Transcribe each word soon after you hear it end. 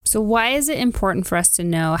So why is it important for us to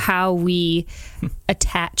know how we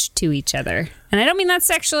attach to each other? And I don't mean that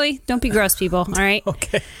sexually. Don't be gross, people. All right.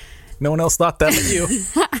 Okay. No one else thought that but you,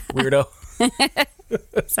 weirdo.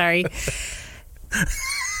 Sorry.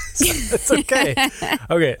 It's okay.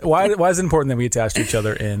 Okay. Why is it important that we attach to each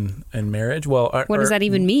other in marriage? Well, what does that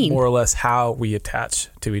even mean? More or less how we attach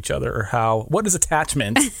to each other, or what is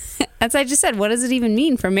attachment? As I just said, what does it even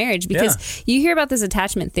mean for marriage? Because you hear about this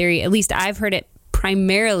attachment theory, at least I've heard it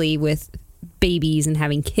primarily with babies and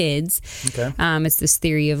having kids. Okay. It's this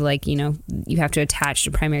theory of you have to attach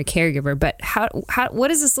to a primary caregiver. But what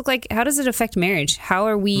does this look like? How does it affect marriage? How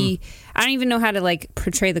are we? I don't even know how to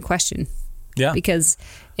portray the question. Yeah. Because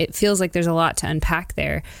it feels like there's a lot to unpack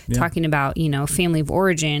there. Yeah. Talking about family of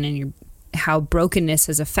origin and how brokenness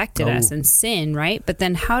has affected us and sin, right? But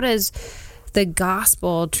then how does the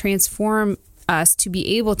gospel transform us to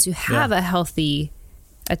be able to have a healthy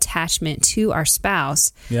attachment to our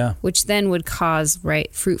spouse, which then would cause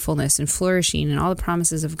fruitfulness and flourishing and all the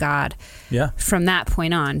promises of God from that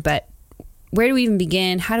point on. But where do we even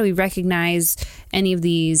begin? How do we recognize any of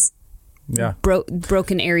these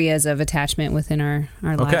broken areas of attachment within our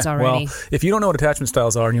lives already? Well, if you don't know what attachment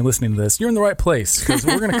styles are and you're listening to this, you're in the right place, because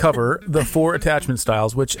we're going to cover the 4 attachment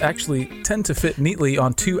styles, which actually tend to fit neatly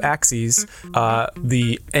on 2 axes,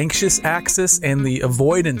 the anxious axis and the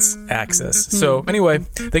avoidance axis. So anyway,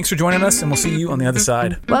 thanks for joining us, and we'll see you on the other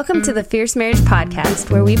side. Welcome to the Fierce Marriage Podcast,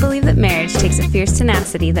 where we believe that marriage takes a fierce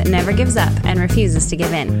tenacity that never gives up and refuses to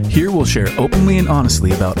give in. Here we'll share openly and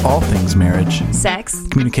honestly about all things marriage, sex,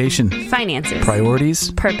 communication, finances,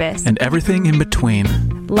 priorities, purpose, and everything in between.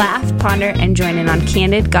 Laugh, ponder, and join in on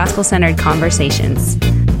candid, gospel-centered conversations.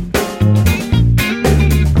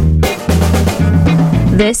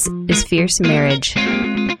 This is Fierce Marriage.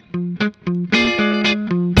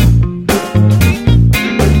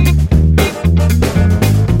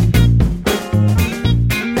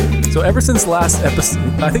 So ever since last episode,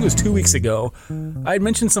 I think it was 2 weeks ago, I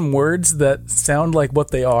mentioned some words that sound like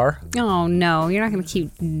what they are. Oh no, you're not going to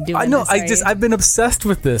keep doing I know. this. I've been obsessed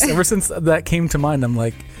with this ever since that came to mind. I'm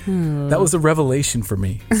like, that was a revelation for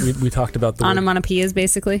me. We talked about the onomatopoeias,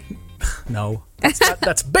 basically. No,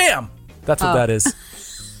 that's bam. That's what that is.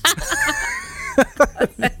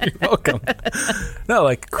 You're welcome. No,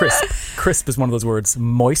 like crisp. Crisp is one of those words.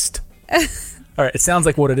 Moist. All right, it sounds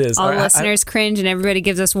like what it is. All listeners cringe, and everybody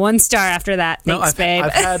gives us 1 star after that. Thanks, babe.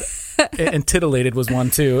 I've had, and titillated was one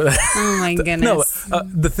too. Oh my goodness. No,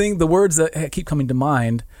 the words that keep coming to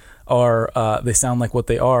mind are, they sound like what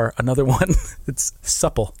they are. Another one, it's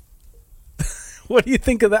supple. What do you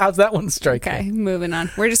think of that? How's that one strike? Okay, moving on.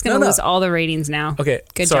 We're just going to lose all the ratings now. Okay,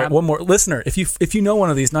 good sorry, job. One more. Listener, if you know one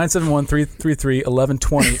of these,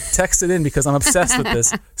 971-333-1120, text it in, because I'm obsessed with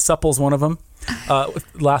this. Supple's one of them.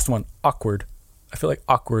 Last one, awkward. I feel like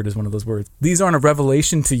awkward is one of those words. These aren't a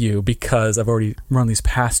revelation to you because I've already run these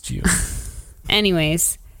past you.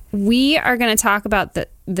 Anyways, we are going to talk about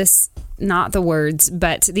this, not the words,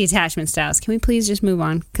 but the attachment styles. Can we please just move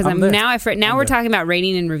on? Because now we're talking about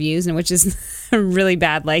rating and reviews, and which is really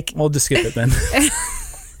bad. We'll just skip it then.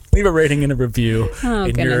 Leave a rating and a review. Oh,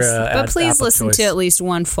 in goodness. Your, but please Apple listen choice. to at least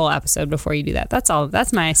one full episode before you do that. That's all.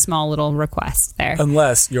 That's my small little request there.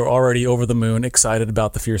 Unless you're already over the moon excited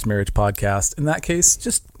about the Fierce Marriage Podcast. In that case,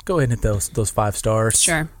 just go ahead and hit those 5 stars.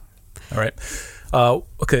 Sure. All right.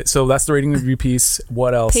 Okay, so that's the rating review piece.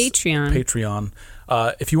 What else? Patreon.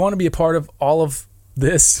 If you want to be a part of all of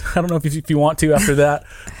this, I don't know if you want to after that,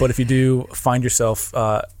 but if you do find yourself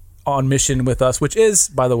on mission with us, which is,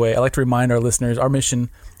 by the way, I like to remind our listeners, our mission,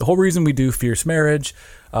 the whole reason we do Fierce Marriage,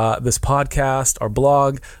 this podcast, our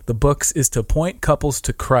blog, the books, is to point couples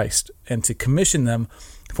to Christ and to commission them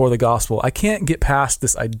for the gospel. I can't get past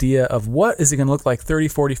this idea of what is it going to look like 30,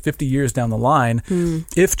 40, 50 years down the line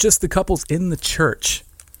if just the couples in the church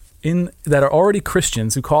that are already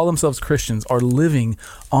Christians, who call themselves Christians, are living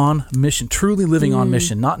on mission, truly living on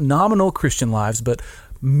mission, not nominal Christian lives, but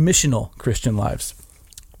missional Christian lives.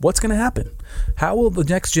 What's going to happen? How will the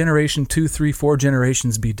next generation, 2, 3, 4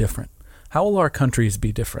 generations be different? How will our countries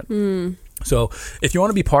be different? So if you want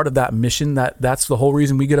to be part of that mission, that's the whole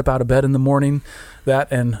reason we get up out of bed in the morning,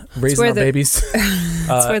 that and raising our babies.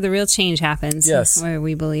 That's where the real change happens. Yes. Where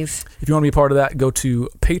we believe. If you want to be part of that, go to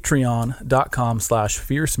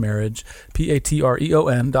patreon.com/fiercemarriage,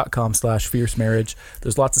 patreon.com/fiercemarriage.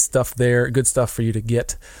 There's lots of stuff there, good stuff for you to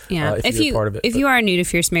get if you're part of it. If you are new to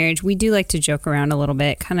Fierce Marriage, we do like to joke around a little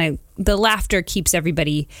bit. Kind of the laughter keeps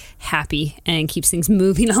everybody happy and keeps things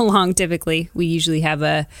moving along. Typically, we usually have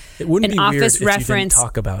an office reference if you didn't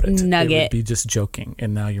talk about it. Nugget. It would be just joking,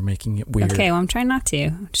 and now you're making it weird. Okay, well, I'm trying not to.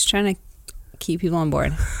 I'm just trying to keep people on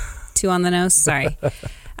board. 2 on the nose. Sorry.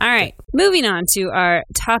 All right. Moving on to our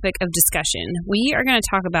topic of discussion. We are going to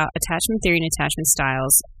talk about attachment theory and attachment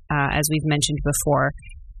styles, as we've mentioned before,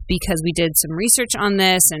 because we did some research on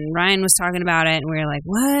this and Ryan was talking about it and we were like,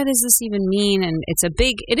 what does this even mean? And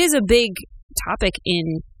it is a big topic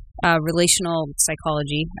in relational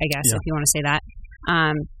psychology, I guess, if you want to say that.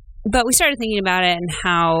 But we started thinking about it and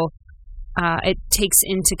how it takes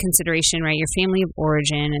into consideration, right, your family of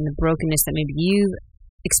origin and the brokenness that maybe you've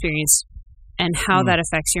experienced and how that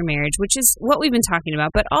affects your marriage, which is what we've been talking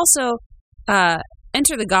about. But also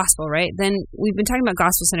enter the gospel, right? Then we've been talking about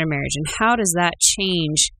gospel-centered marriage and how does that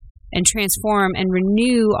change and transform and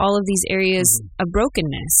renew all of these areas of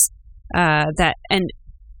brokenness. And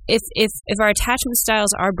if our attachment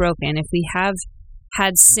styles are broken, if we have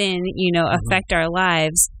had sin, affect our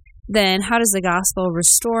lives, then how does the gospel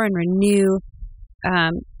restore and renew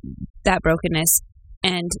that brokenness?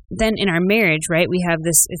 And then in our marriage, right, we have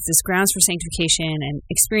it's this grounds for sanctification and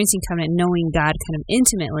experiencing covenant, knowing God kind of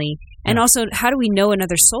intimately. And also, how do we know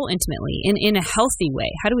another soul intimately in a healthy way?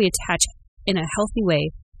 How do we attach in a healthy way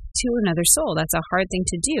to another soul? That's a hard thing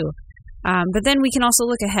to do. But then we can also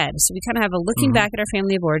look ahead. So we kind of have a looking back at our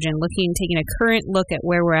family of origin, taking a current look at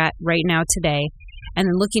where we're at right now today, and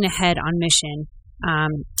then looking ahead on mission.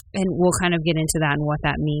 And we'll kind of get into that and what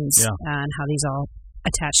that means and how these all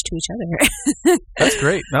attach to each other. That's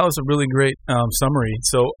great. That was a really great summary.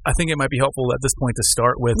 So I think it might be helpful at this point to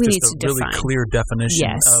start with just a really clear definition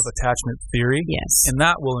of attachment theory. Yes. And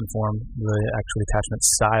that will inform the actual attachment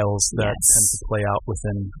styles that tend to play out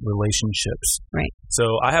within relationships. Right.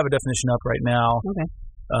 So I have a definition up right now. Okay.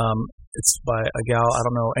 It's by a gal. I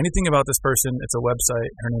don't know anything about this person. It's a website.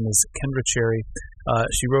 Her name is Kendra Cherry.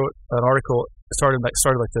 She wrote an article started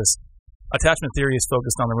like this. Attachment theory is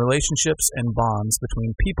focused on the relationships and bonds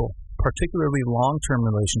between people, particularly long-term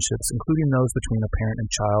relationships, including those between a parent and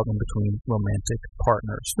child and between romantic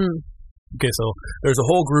partners. Okay, so there's a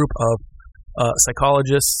whole group of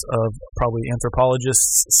psychologists, of probably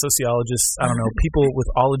anthropologists, sociologists, I don't know, people with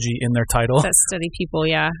ology in their title. That study people,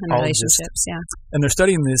 and relationships, And they're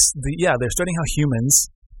studying they're studying how humans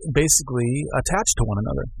basically attach to one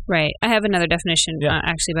another. Right. I have another definition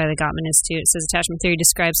actually by the Gottman Institute. It says attachment theory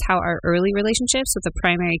describes how our early relationships with a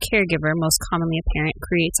primary caregiver, most commonly a parent,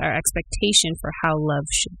 creates our expectation for how love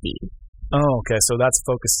should be. Oh, okay. So that's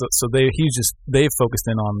focused. So they've focused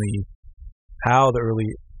in on how the early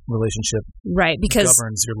relationship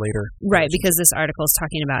governs your later. Right, because this article is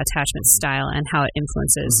talking about attachment style and how it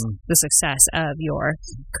influences the success of your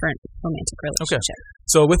current romantic relationship. Okay.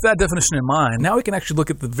 So with that definition in mind, now we can actually look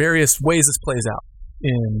at the various ways this plays out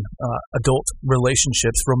in adult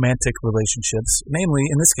relationships, romantic relationships, namely,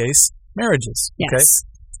 in this case, marriages. Yes. Okay?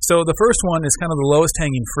 So the first one is kind of the lowest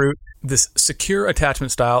hanging fruit. This secure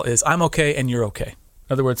attachment style is I'm okay and you're okay.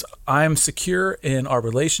 In other words, I'm secure in our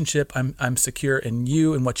relationship. I'm secure in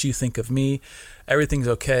you and what you think of me. Everything's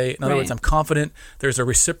okay. In other words, I'm confident. There's a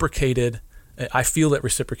I feel it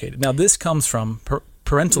reciprocated. Now, this comes from,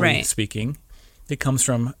 parentally speaking, it comes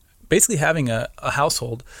from basically having a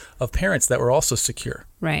household of parents that were also secure.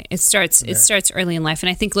 Right. It starts early in life. And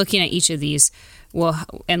I think looking at each of these,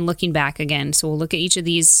 and looking back again, so we'll look at each of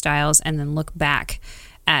these styles and then look back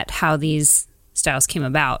at how these styles came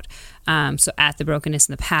about. So at the brokenness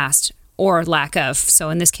in the past or lack of. So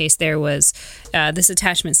in this case, there was this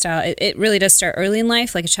attachment style. It really does start early in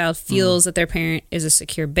life. Like a child feels that their parent is a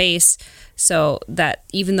secure base, so that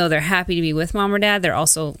even though they're happy to be with mom or dad, they're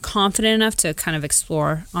also confident enough to kind of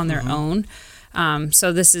explore on their own.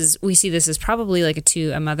 So we see this as probably like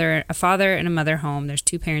a father and a mother home. There's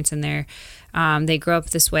two parents in there. They grow up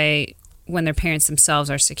this way when their parents themselves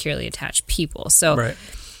are securely attached people. So. Right.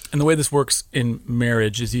 And the way this works in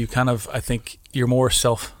marriage is you kind of, I think, you're more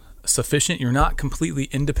self-sufficient. You're not completely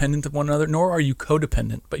independent of one another, nor are you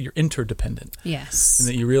codependent, but you're interdependent. Yes. And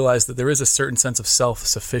that you realize that there is a certain sense of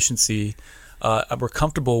self-sufficiency. We're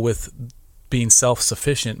comfortable with being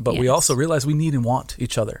self-sufficient, but we also realize we need and want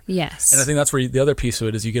each other. Yes. And I think that's where the other piece of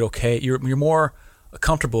it is you get okay. You're more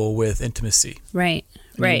comfortable with intimacy. Right.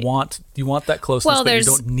 Right. You want that closeness, but you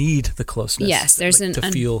don't need the closeness. Yes. To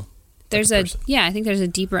feel. I think there's a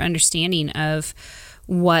deeper understanding of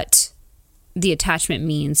what the attachment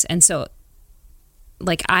means. And so,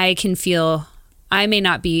 like, I know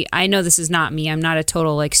this is not me. I'm not a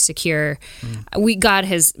total, secure. God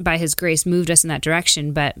has, by his grace, moved us in that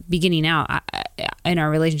direction. But beginning out, in our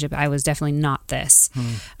relationship, I was definitely not this.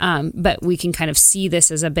 But we can kind of see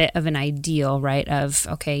this as a bit of an ideal, right? Of,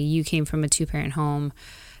 okay, you came from a 2-parent home.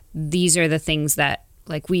 These are the things that,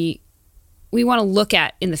 we want to look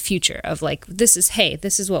at in the future of this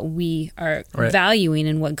is what we are valuing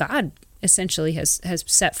and what God essentially has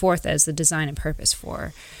set forth as the design and purpose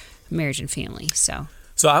for marriage and family. So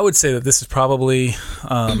I would say that this is probably,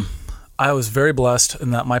 I was very blessed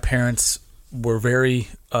in that my parents were very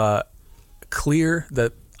clear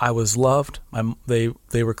that I was loved.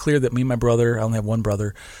 They were clear that me and my brother, I only have one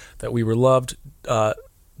brother, that we were loved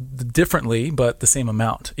differently, but the same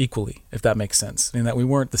amount, equally, if that makes sense. I mean, that we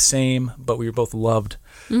weren't the same, but we were both loved.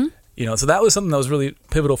 Mm-hmm. You know, so that was something that was really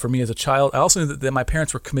pivotal for me as a child. I also knew that my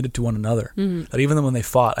parents were committed to one another. Mm-hmm. That even when they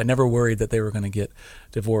fought, I never worried that they were going to get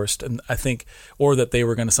divorced, and I think, or that they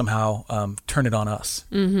were going to somehow turn it on us.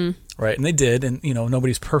 Mm-hmm. Right, and they did, and you know,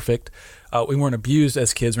 nobody's perfect. We weren't abused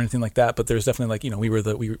as kids or anything like that, but there's definitely, like, you know, we were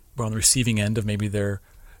on the receiving end of maybe their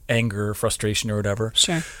anger or frustration or whatever.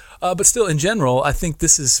 Sure. But still, in general, I think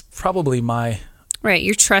this is probably my right.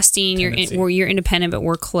 You're trusting. You're independent, but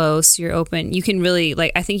we're close. You're open. You can really,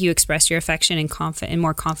 like, I think you express your affection in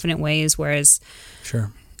more confident ways, whereas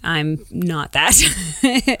sure. I'm not that.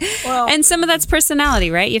 Well, and some of that's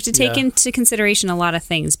personality, right? You have to take into consideration a lot of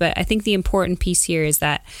things. But I think the important piece here is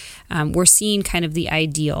that we're seeing kind of the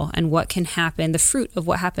ideal and what can happen, the fruit of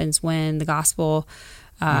what happens when the gospel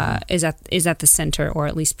is at the center, or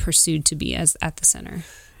at least pursued to be as at the center.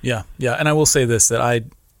 Yeah. And I will say this, that I'm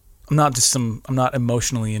not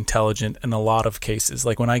emotionally intelligent in a lot of cases.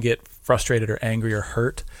 Like when I get frustrated or angry or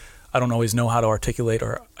hurt, I don't always know how to articulate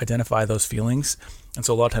or identify those feelings. And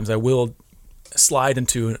so a lot of times I will slide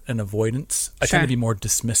into an avoidance. I tend to be more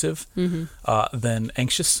dismissive than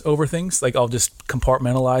anxious over things. Like I'll just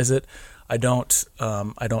compartmentalize it. I don't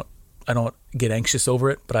get anxious over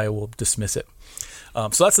it, but I will dismiss it.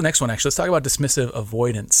 So that's the next one, actually. Let's talk about dismissive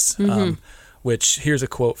avoidance, which here's a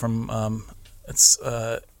quote from, it's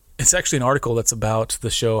actually an article that's about the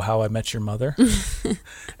show How I Met Your Mother. And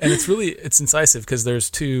it's incisive because there's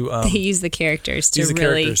two... they use the characters to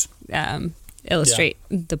really illustrate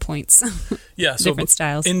the points. Yeah. So different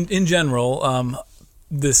styles. In general,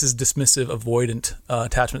 this is dismissive avoidant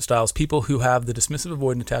attachment styles. People who have the dismissive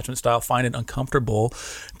avoidant attachment style find it uncomfortable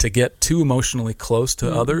to get too emotionally close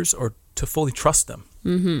to others or to fully trust them.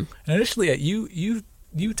 Mm-hmm. And initially, you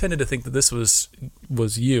tended to think that this was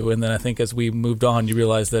you, and then I think as we moved on, you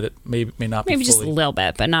realized that it may not be fully. Just a little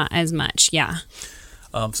bit, but not as much. Yeah.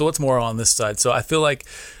 So what's more on this side? So I feel like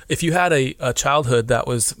if you had a childhood that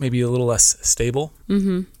was maybe a little less stable,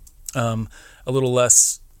 a little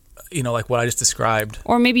less, like what I just described.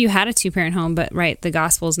 Or maybe you had a 2-parent home, but the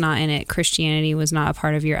gospel's not in it. Christianity was not a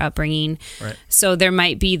part of your upbringing. Right. So there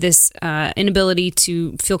might be this inability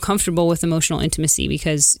to feel comfortable with emotional intimacy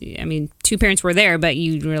because, 2 parents were there, but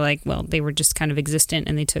you were like, well, they were just kind of existent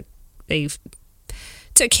and they took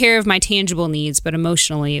care of my tangible needs, but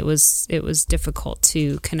emotionally it was difficult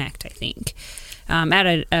to connect, I think,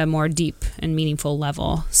 at a more deep and meaningful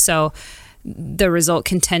level. So the result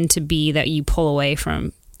can tend to be that you pull away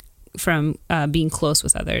from being close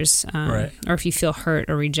with others, right. Or if you feel hurt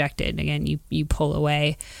or rejected, again, you pull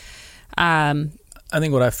away. I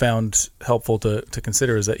think what I found helpful to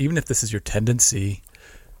consider is that even if this is your tendency,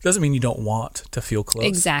 it doesn't mean you don't want to feel close.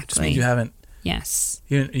 Exactly. It just means you haven't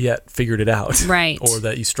yet figured it out. Right. Or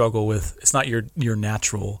that you struggle with, it's not your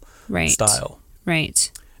natural style.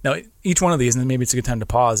 Right. Now, each one of these, and maybe it's a good time to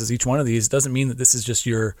pause, is each one of these doesn't mean that this is just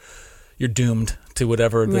you're doomed to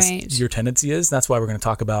whatever your tendency is. That's why we're going to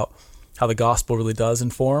talk about how the gospel really does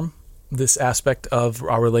inform this aspect of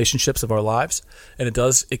our relationships, of our lives. And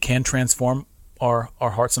it can transform our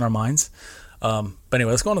hearts and our minds. But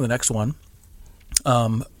anyway, let's go on to the next one.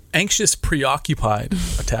 Anxious, preoccupied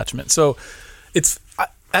attachment. So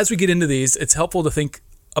as we get into these, it's helpful to think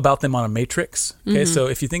about them on a matrix. Okay, so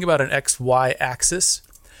if you think about an XY axis,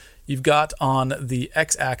 you've got on the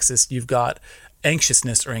X axis, you've got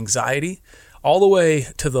anxiousness or anxiety. All the way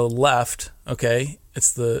to the left, okay,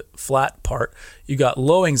 it's the flat part. You got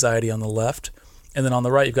low anxiety on the left, and then on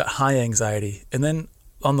the right you've got high anxiety. And then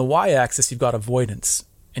on the y-axis you've got avoidance,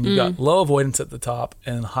 and you've got low avoidance at the top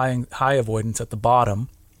and high avoidance at the bottom.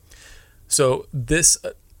 So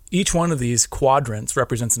each one of these quadrants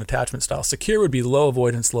represents an attachment style. Secure would be low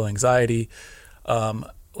avoidance, low anxiety.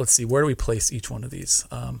 Let's see, where do we place each one of these?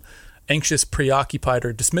 Anxious, preoccupied,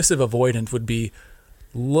 or dismissive avoidant would be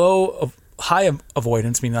high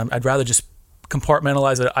avoidance, meaning I'd rather just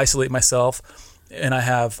compartmentalize it, isolate myself, and I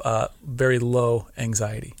have very low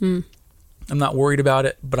anxiety. I'm not worried about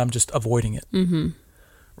it, but I'm just avoiding it. Mm-hmm.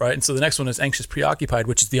 Right? And so the next one is anxious, preoccupied,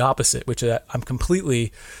 which is the opposite, which is I'm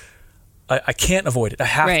completely, I can't avoid it.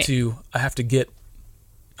 You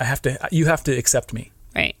have to accept me.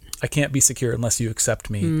 Right. I can't be secure unless you accept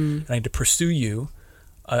me. And I need to pursue you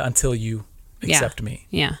until you accept me.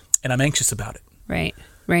 Yeah. And I'm anxious about it. Right.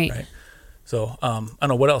 So I don't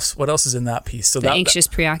know what else. What else is in that piece? So The anxious,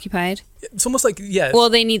 preoccupied. It's almost like Well,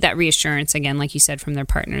 they need that reassurance again, like you said, from their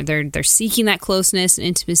partner. They're seeking that closeness and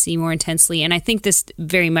intimacy more intensely, and I think this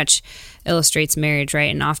very much illustrates marriage,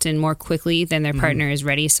 right? And often more quickly than their partner is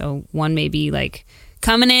ready. So one may be like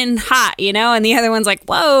coming in hot, and the other one's like,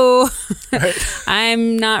 "Whoa, right.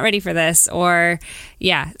 I'm not ready for this." Or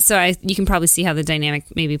so you can probably see how the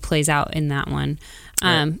dynamic maybe plays out in that one.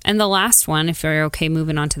 And the last one, if you're okay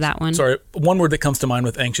moving on to that one. Sorry, one word that comes to mind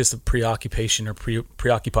with anxious preoccupation or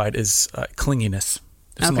preoccupied is clinginess.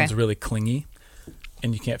 If someone's really clingy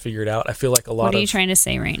and you can't figure it out, I feel like a lot of... What are you trying to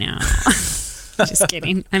say right now? Just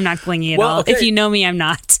kidding. I'm not clingy at all. Okay. If you know me, I'm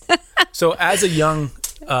not. So as a young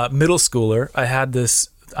middle schooler, I had this...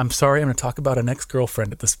 I'm sorry, I'm going to talk about an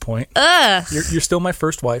ex-girlfriend at this point. Ugh. You're still my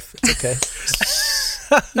first wife. It's okay.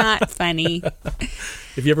 Not funny.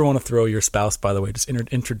 If you ever want to throw your spouse, by the way, just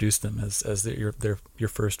introduce them as your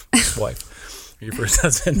first wife, your first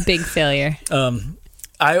husband. Big failure.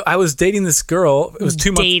 I was dating this girl. It was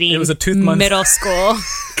 2 months. It was a 2 month middle school.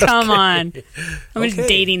 Come on. How much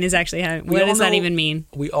dating is actually happening? What does that even mean?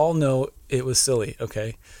 We all know it was silly.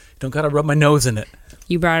 Okay, don't gotta rub my nose in it.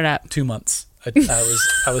 You brought it up. 2 months. I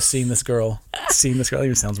was seeing this girl. That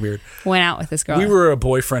even sounds weird. Went out with this girl. We were a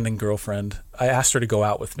boyfriend and girlfriend. I asked her to go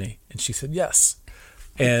out with me, and she said yes.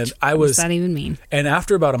 And I was. What does that even mean? And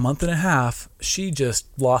after about a month and a half, she just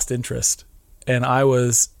lost interest, and I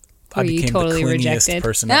became totally the clingiest rejected?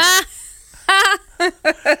 person. I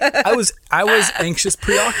was anxious,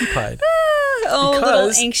 preoccupied. Oh,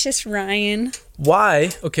 little anxious Ryan.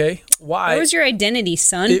 Why? Okay, why? What was your identity,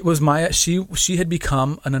 son? It was she had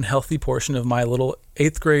become an unhealthy portion of my little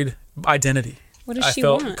 8th grade identity. What does she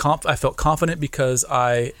want? I felt confident because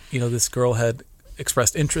this girl had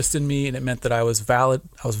expressed interest in me, and it meant that I was valid.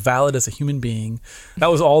 I was valid as a human being.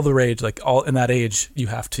 That was all the rage. Like all in that age, you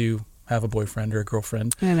have to have a boyfriend or a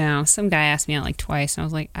girlfriend. I know. Some guy asked me out like twice, and I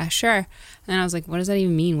was like, sure. And I was like, what does that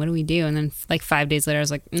even mean? What do we do? And then like 5 days later, I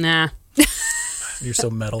was like, nah. You're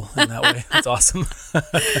so metal in that way. That's awesome.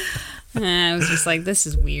 I was just like, this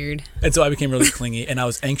is weird. And so I became really clingy, and I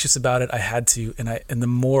was anxious about it. I had to, and the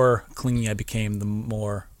more clingy I became, the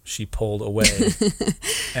more she pulled away.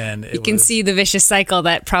 And you can see the vicious cycle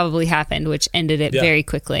that probably happened, which ended it very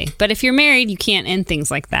quickly. But if you're married, you can't end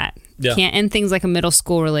things like that. You can't end things like a middle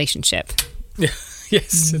school relationship. Yeah.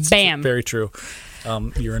 Yes. It's Bam. Very true.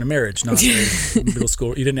 You're in a marriage, not a middle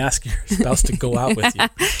school. You didn't ask your spouse to go out with you.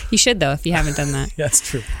 You should, though, if you haven't done that. Yeah, that's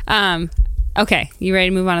true. Okay. You ready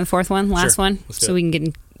to move on to the fourth one? Last one? So we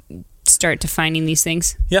can start defining these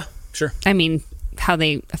things? Yeah, sure. I mean, how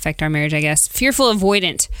they affect our marriage, I guess. Fearful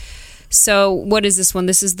avoidant. So what is this one?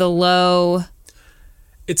 This is the low...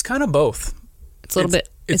 It's kind of both. It's a little bit...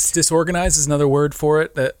 It's disorganized is another word for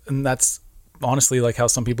it. And that's honestly like how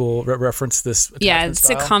some people reference this. Yeah, it's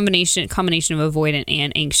style. a combination of avoidant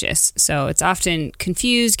and anxious. So it's often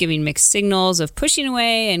confused, giving mixed signals of pushing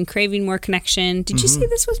away and craving more connection. Did you say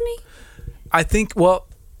this was me? I think, well,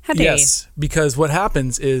 how dare yes, because what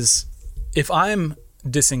happens is if I'm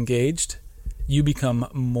disengaged, you become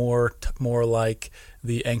more like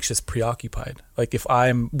the anxious preoccupied. Like if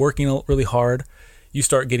I'm working really hard, you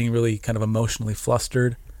start getting really kind of emotionally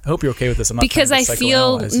flustered. I hope you're okay with this. I'm not because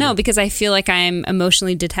I feel like I'm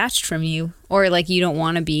emotionally detached from you, or like you don't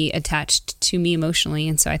want to be attached to me emotionally,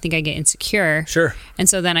 and so I think I get insecure. Sure. And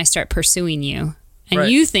so then I start pursuing you, and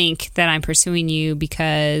you think that I'm pursuing you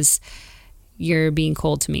because you're being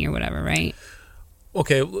cold to me or whatever, right?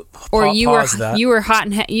 Okay. Or you were hot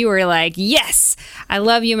and you were like, yes, I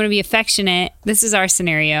love you. I'm going to be affectionate. This is our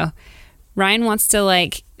scenario. Ryan wants to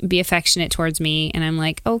like be affectionate towards me, and I'm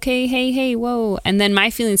like, okay, hey, whoa, and then my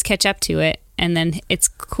feelings catch up to it, and then it's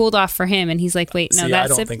cooled off for him, and he's like, wait, no,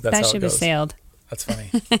 that ship has sailed. That's funny.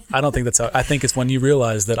 I don't think that's how. I think it's when you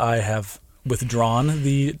realize that I have withdrawn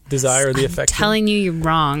the desire or the affection. I'm telling you, you're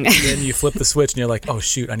wrong. Then you flip the switch, and you're like, oh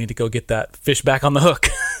shoot, I need to go get that fish back on the hook.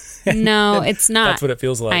 No, it's not. That's what it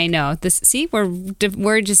feels like. I know.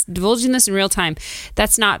 We're just divulging this in real time.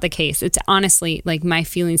 That's not the case. It's honestly like my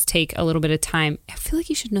feelings take a little bit of time. I feel like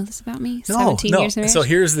you should know this about me. 17 years of marriage. So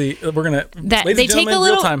here's ladies and gentlemen,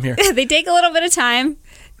 real time here. They take a little bit of time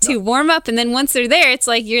to warm up, and then once they're there, it's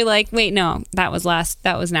like you're like, wait, no, that was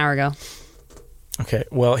an hour ago. Okay,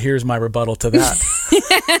 well, here's my rebuttal to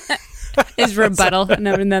that. Is rebuttal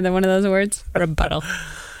another one of those words? Rebuttal.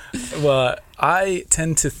 Well, I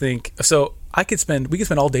tend to think so. We could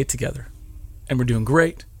spend all day together, and we're doing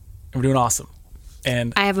great, and we're doing awesome.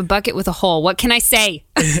 And I have a bucket with a hole. What can I say?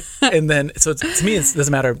 And then, so to me, it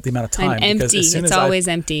doesn't matter the amount of time. I'm empty. It's always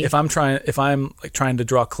empty. If I'm trying to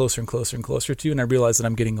draw closer and closer and closer to you, and I realize that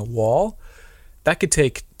I'm getting a wall, that could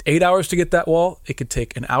take 8 hours to get that wall. It could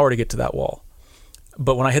take an hour to get to that wall.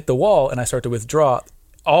 But when I hit the wall and I start to withdraw,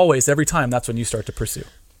 always, every time, that's when you start to pursue.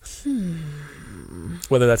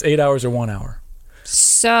 Whether that's 8 hours or 1 hour.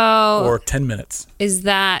 So, or 10 minutes. Is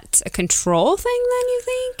that a control thing then, you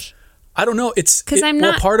think? I don't know. It's because I'm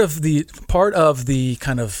not part of the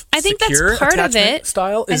kind of I think secure that's part attachment of it.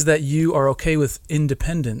 Style is that you are okay with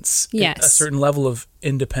independence. Yes, a certain level of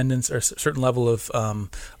independence or a certain level of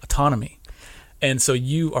autonomy, and so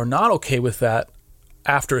you are not okay with that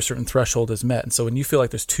after a certain threshold is met. And so when you feel like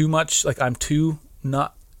there's too much, like I'm too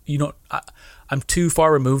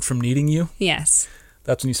far removed from needing you. Yes,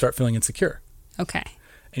 that's when you start feeling insecure. Okay,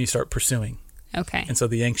 and you start pursuing. Okay. And so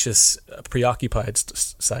the anxious, preoccupied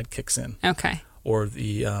side kicks in. Okay. Or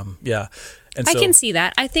the, And I can see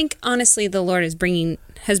that. I think, honestly, the Lord has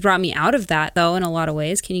brought me out of that, though, in a lot of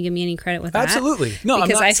ways. Can you give me any credit with that? Absolutely. No,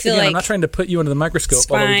 because I'm not trying to put you under the microscope,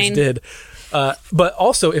 although we just did. But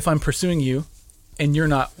also, if I'm pursuing you and you're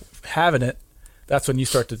not having it, that's when you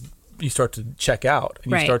start to check out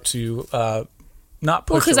and you start to not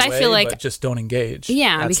push away, I feel like, but just don't engage.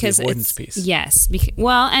 Yeah, that's because the avoidance piece. Yes.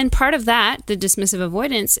 And part of that, the dismissive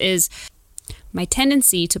avoidance, is my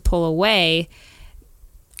tendency to pull away.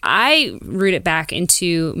 I root it back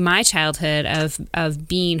into my childhood of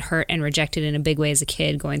being hurt and rejected in a big way as a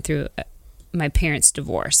kid, going through my parents'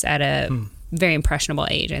 divorce at a very impressionable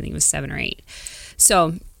age. I think it was 7 or 8.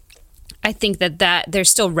 So I think that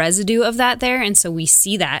there's still residue of that there, and so we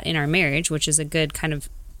see that in our marriage, which is a good kind of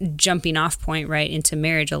jumping off point right into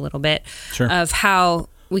marriage a little bit. Sure. Of how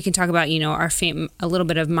we can talk about, a little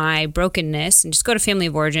bit of my brokenness, and just go to Family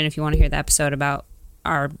of Origin if you want to hear the episode about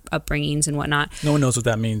our upbringings and whatnot. No one knows what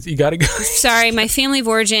that means. You got to go. Sorry, my Family of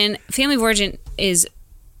Origin is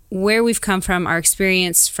where we've come from, our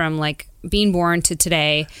experience from like being born to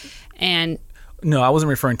today. And no, I wasn't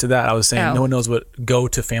referring to that. I was saying no one knows what go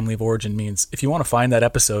to Family of Origin means. If you want to find that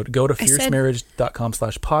episode, go to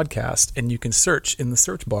fiercemarriage.com/podcast and you can search in the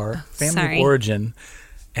search bar Family of Origin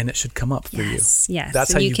and it should come up for you. Yes.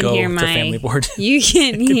 That's how you go to Family of Origin. You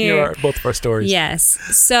can hear both of our stories. Yes.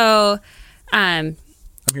 So I'm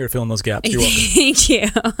here to fill in those gaps. You're welcome. Thank you.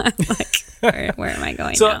 I'm like, where am I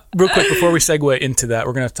going now? Real quick, before we segue into that,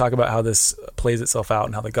 we're going to talk about how this plays itself out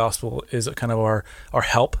and how the gospel is kind of our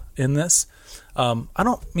help in this. I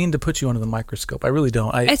don't mean to put you under the microscope. I really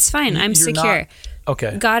don't. It's fine. I'm secure.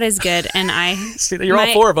 Okay. God is good, and I. See, you're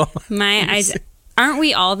all 4 of them. Aren't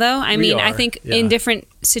we all though? I think in different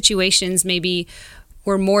situations, maybe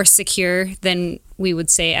we're more secure than we would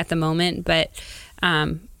say at the moment. But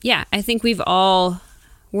I think we've all.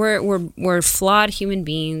 We're flawed human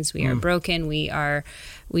beings. We are broken. We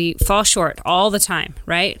fall short all the time,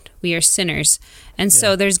 right? We are sinners. And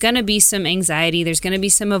so there's going to be some anxiety. There's going to be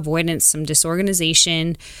some avoidance, some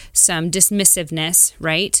disorganization, some dismissiveness,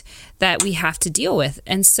 right? That we have to deal with.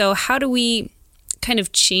 And so how do we kind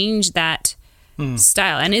of change that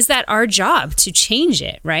style? And is that our job to change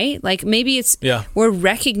it, right? Like maybe it's, we're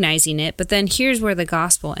recognizing it, but then here's where the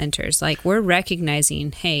gospel enters. Like we're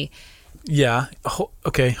recognizing, hey, yeah.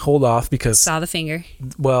 Okay. Hold off because saw the finger.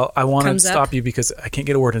 Well, I want to stop you because I can't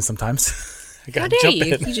get a word in sometimes. I got to jump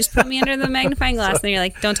in. You just put me under the magnifying glass and then you're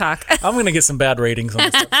like, don't talk. I'm going to get some bad ratings on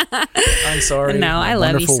this stuff. I'm sorry. No, I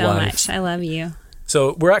love you so much. I love you.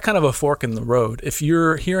 So we're at kind of a fork in the road. If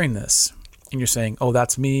you're hearing this and you're saying, oh,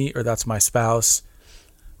 that's me or that's my spouse,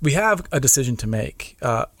 we have a decision to make.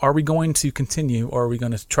 Are we going to continue or are we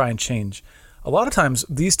going to try and change? A lot of times,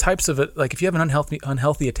 these types of it, like if you have an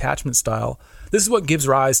unhealthy attachment style, this is what gives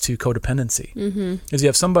rise to codependency. Is you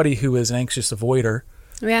have somebody who is an anxious avoider,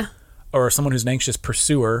 or someone who's an anxious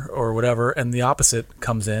pursuer, or whatever, and the opposite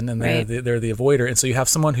comes in, and they're the avoider. And so you have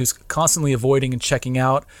someone who's constantly avoiding and checking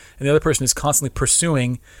out, and the other person is constantly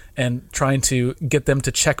pursuing and trying to get them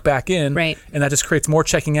to check back in, and that just creates more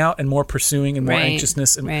checking out and more pursuing and more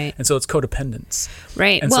anxiousness, and so it's codependence,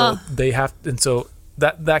 And so they have, and so.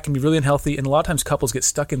 That can be really unhealthy, and a lot of times couples get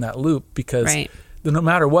stuck in that loop because no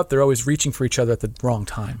matter what, they're always reaching for each other at the wrong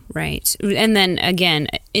time. Right. And then again,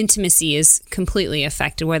 intimacy is completely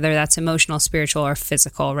affected, whether that's emotional, spiritual, or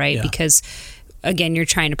physical, right? Yeah. Because again, you're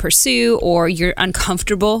trying to pursue or you're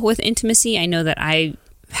uncomfortable with intimacy. I know that I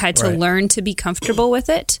had to learn to be comfortable with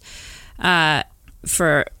it. And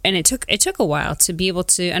it took a while to be able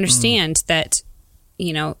to understand that,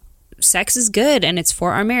 sex is good and it's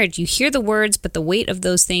for our marriage. You hear the words, but the weight of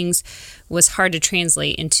those things was hard to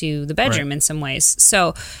translate into the bedroom in some ways.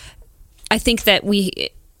 So I think that we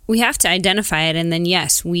have to identify it, and then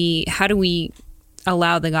how do we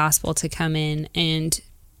allow the gospel to come in and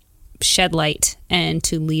shed light and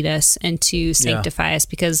to lead us and to sanctify us?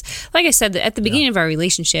 Because like I said, at the beginning of our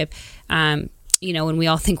relationship, when we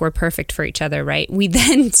all think we're perfect for each other, right? We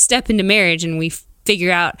then step into marriage and we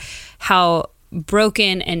figure out how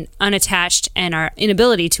broken and unattached and our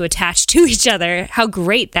inability to attach to each other, how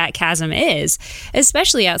great that chasm is,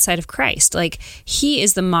 especially outside of Christ. Like, he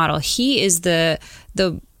is the model. He is the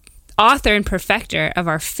author and perfecter of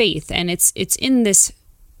our faith. And it's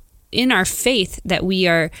in our faith that we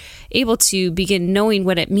are able to begin knowing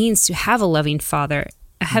what it means to have a loving Father,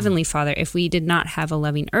 a heavenly Father, if we did not have a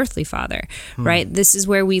loving earthly Father, right? This is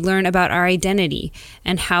where we learn about our identity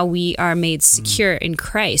and how we are made secure in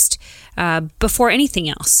Christ before anything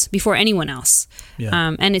else, before anyone else.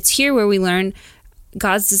 Yeah. And it's here where we learn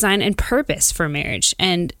God's design and purpose for marriage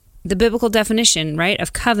and the biblical definition, right,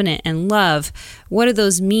 of covenant and love. What do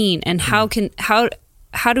those mean, and how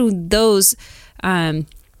do those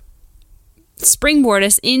springboard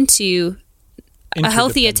us into a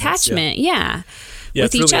healthy attachment? Yeah.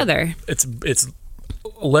 With each other. It's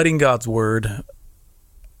letting God's word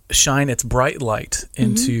shine its bright light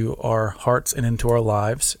into our hearts and into our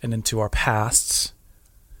lives and into our pasts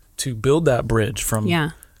to build that bridge from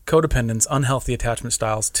codependence, unhealthy attachment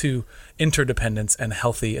styles, to interdependence and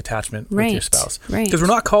healthy attachment with your spouse. Right. Because we're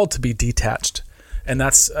not called to be detached. And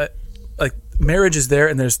that's like marriage is there,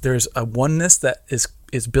 and there's a oneness that is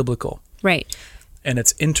biblical. Right. And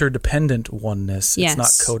it's interdependent oneness. Yes. It's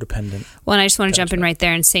not codependent. Well, and I just want to jump in right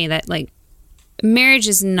there and say that, like, marriage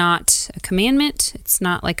is not a commandment. It's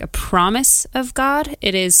not like a promise of God.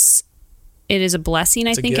 It is a blessing,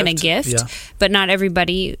 I think, and a gift. Yeah. But not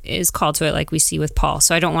everybody is called to it, like we see with Paul.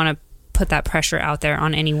 So I don't want to put that pressure out there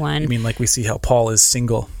on anyone. I mean, like we see how Paul is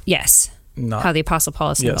single. Yes. How the Apostle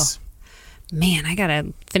Paul is single. Yes. Man, I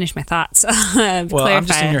gotta finish my thoughts. Well, I'm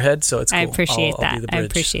just in your head, so it's cool. I appreciate that. I'll be the bridge. I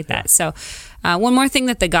appreciate that. So, one more thing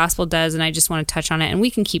that the gospel does, and I just want to touch on it, and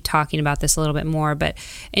we can keep talking about this a little bit more. But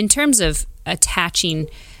in terms of attaching,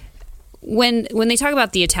 when they talk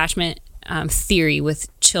about the attachment theory with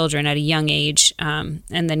children at a young age, and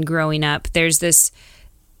then growing up, there's this.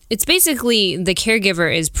 It's basically the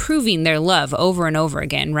caregiver is proving their love over and over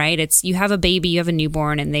again, right? It's you have a baby, you have a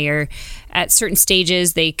newborn, and they are at certain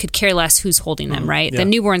stages, they could care less who's holding them, right? Yeah. The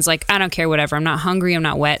newborn's like, I don't care, whatever. I'm not hungry, I'm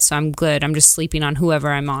not wet, so I'm good. I'm just sleeping on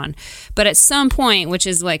whoever I'm on. But at some point, which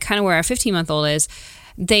is like kind of where our 15-month-old is,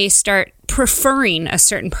 they start preferring a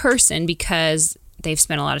certain person because they've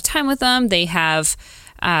spent a lot of time with them. They have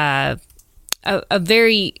they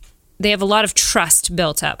have a lot of trust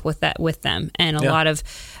built up with them, and a lot of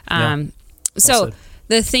so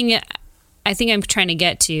the thing I think I'm trying to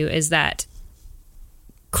get to is that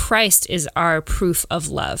Christ is our proof of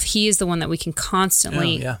love. He is the one that we can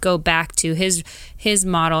constantly go back to, his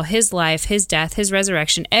model, his life, his death, his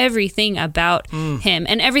resurrection, everything about him,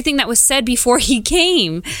 and everything that was said before he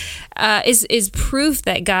came is proof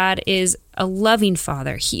that God is a loving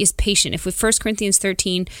Father. He is patient. If 1 Corinthians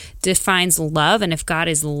 13 defines love, and if God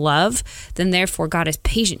is love, then therefore God is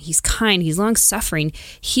patient. He's kind. He's long-suffering.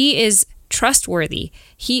 He is trustworthy.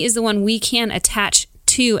 He is the one we can attach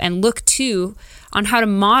to and look to on how to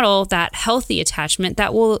model that healthy attachment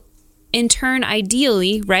that will, in turn,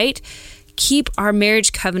 ideally, right, keep our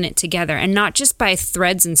marriage covenant together, and not just by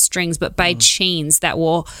threads and strings, but by chains that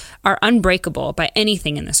are unbreakable by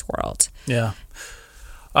anything in this world. Yeah.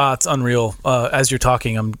 It's unreal. As you're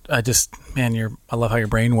talking, I love how your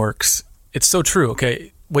brain works. It's so true.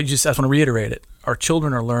 Okay. I just want to reiterate it. Our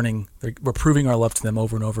children are learning, we're proving our love to them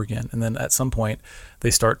over and over again. And then at some point, they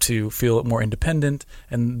start to feel more independent,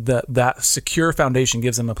 and that secure foundation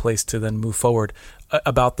gives them a place to then move forward go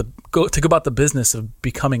about the business of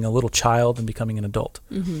becoming a little child and becoming an adult.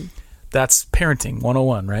 Mm-hmm. That's parenting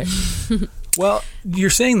 101, right? Well, you're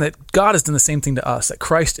saying that God has done the same thing to us, that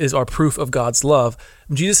Christ is our proof of God's love.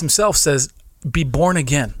 Jesus himself says, be born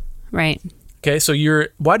again. Right. Okay, so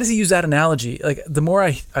why does he use that analogy? Like, the more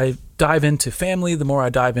I dive into family, the more I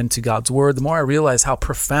dive into God's word, the more I realize how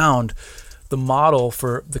profound the model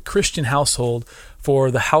for the Christian household,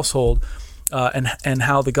 for the household, and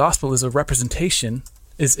how the gospel is a representation,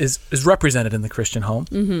 is represented in the Christian home.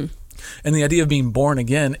 Mm-hmm. And the idea of being born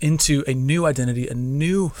again into a new identity, a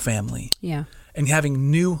new family, and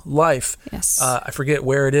having new life. Yes. I forget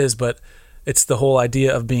where it is, but it's the whole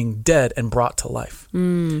idea of being dead and brought to life.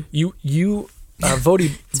 Mm.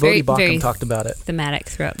 Vodi Bakum talked about it. Thematic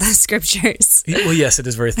throughout the scriptures. Well, yes, it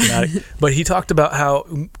is very thematic. But he talked about how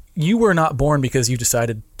you were not born because you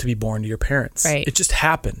decided to be born to your parents. Right. It just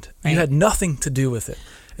happened. Right. You had nothing to do with it.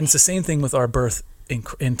 And it's the same thing with our birth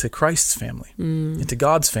into Christ's family, into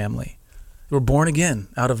God's family. We're born again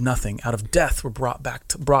out of nothing, out of death. We're brought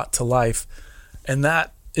to life, and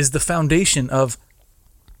that is the foundation of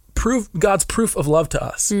God's proof of love to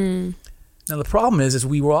us. Now the problem is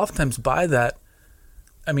we will oftentimes buy that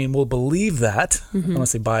I mean, we'll believe that. I don't want to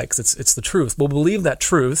say buy it because it's the truth. We'll believe that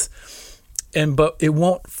truth, but it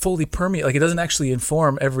won't fully permeate. Like, it doesn't actually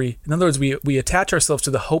inform every. In other words, we attach ourselves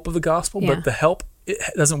to the hope of the gospel, but the help, it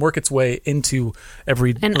doesn't work its way into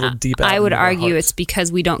every little deep. I would argue it's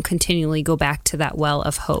because we don't continually go back to that well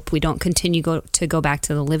of hope. We don't continue to go back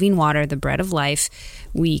to the living water, the bread of life.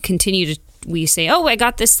 We continue to. We say, "Oh, I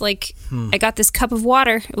got this. I got this cup of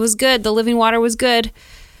water. It was good. The living water was good.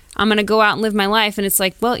 I'm going to go out and live my life." And it's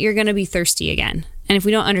like, well, you're going to be thirsty again. And if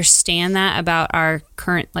we don't understand that about our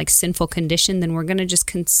current sinful condition, then we're going to just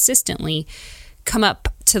consistently come up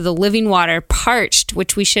to the living water parched,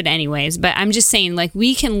 which we should anyways. But I'm just saying,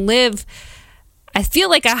 we can live, I feel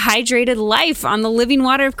like, a hydrated life on the living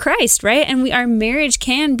water of Christ, right? And our marriage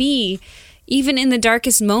can be, even in the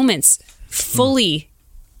darkest moments, fully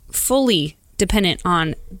dependent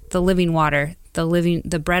on the living water,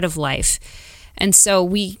 the bread of life. And so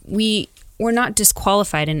we're not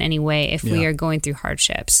disqualified in any way if we are going through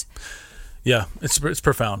hardships. Yeah, it's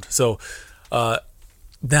profound. So now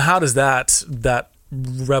how does that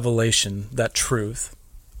revelation, that truth,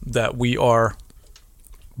 that we are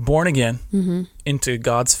born again into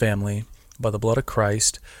God's family by the blood of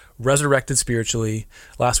Christ, resurrected spiritually.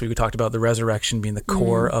 Last week we talked about the resurrection being the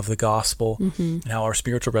core of the gospel, and how our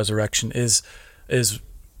spiritual resurrection is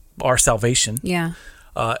our salvation. Yeah.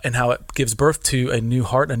 And how it gives birth to a new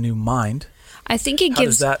heart, a new mind. I think it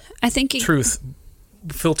gives. Does that truth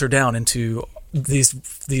filter down into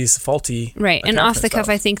these faulty right? And off the stuff? cuff,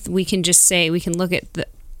 I think we can just say, we can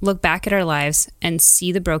look back at our lives and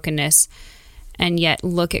see the brokenness, and yet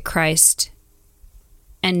look at Christ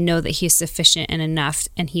and know that He is sufficient and enough,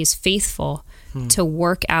 and He is faithful to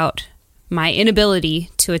work out my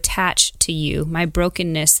inability to attach to you, my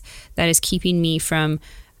brokenness that is keeping me from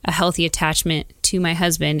a healthy attachment to my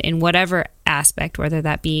husband in whatever aspect, whether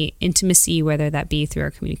that be intimacy, whether that be through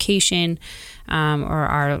our communication,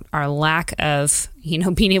 or our lack of,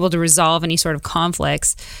 being able to resolve any sort of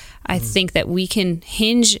conflicts. I think that we can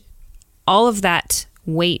hinge all of that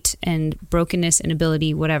weight and brokenness,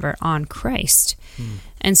 inability, whatever, on Christ.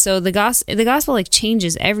 And so the gospel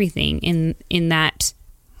changes everything in that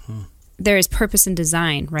there is purpose and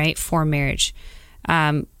design, right, for marriage.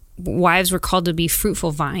 Wives were called to be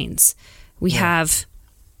fruitful vines. We have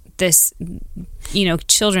this,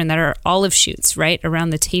 children that are olive shoots, right,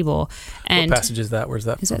 around the table. And what passage is that? Where's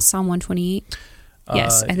that? Is that Psalm 128?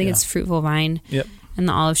 Yes, I think it's fruitful vine and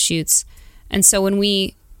the olive shoots. And so when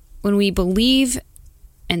we believe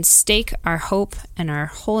and stake our hope and our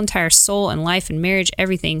whole entire soul and life and marriage,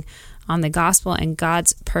 everything on the gospel and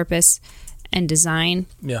God's purpose and design,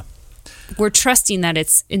 we're trusting that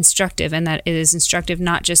it's instructive, and that it is instructive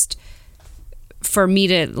not just for me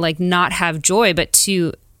to not have joy, but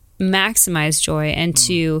to maximize joy and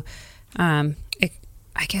to, I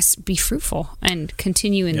guess, be fruitful and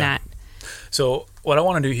continue in that. So what I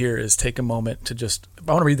want to do here is take a moment to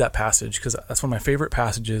I want to read that passage because that's one of my favorite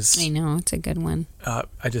passages. I know, it's a good one.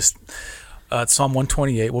 It's Psalm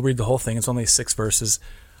 128. We'll read the whole thing. It's only 6 verses.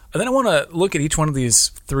 And then I want to look at each one of these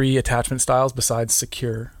 3 attachment styles besides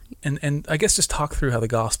secure. And I guess just talk through how the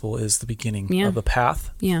gospel is the beginning of the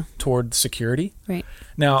path toward security. Right.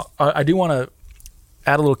 Now, I do want to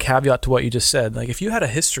add a little caveat to what you just said. If you had a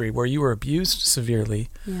history where you were abused severely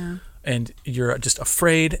and you're just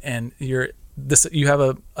afraid and you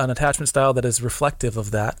have an attachment style that is reflective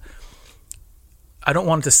of that, I don't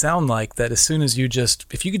want it to sound like that as soon as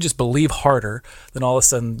if you could just believe harder, then all of a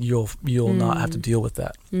sudden you'll not have to deal with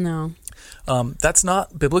that. No. That's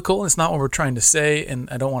not biblical. It's not what we're trying to say, and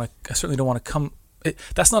I certainly don't want to come.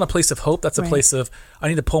 That's not a place of hope. That's a place of, I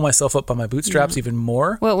need to pull myself up by my bootstraps even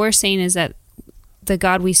more. What we're saying is that the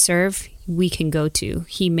God we serve, we can go to.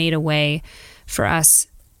 He made a way for us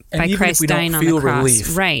by Christ dying on the cross.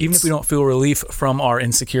 Relief, right. Even if we don't feel relief from our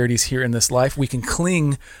insecurities here in this life, we can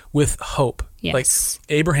cling with hope. Yes.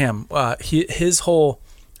 Like Abraham, the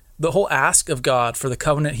whole ask of God for the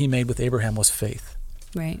covenant He made with Abraham was faith.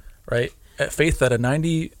 Right. Right. Faith that a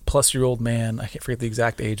 90-plus-year-old man, I can't forget the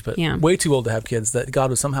exact age, but way too old to have kids, that God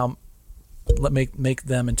would somehow make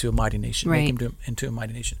them into a mighty nation, make him into a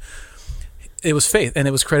mighty nation. It was faith, and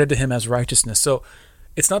it was credited to him as righteousness. So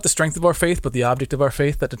it's not the strength of our faith, but the object of our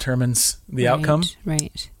faith that determines the outcome.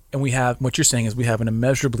 Right. And what you're saying is we have an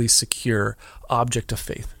immeasurably secure object of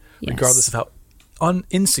faith, regardless of how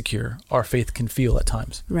insecure our faith can feel at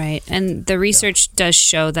times. Right. And the research does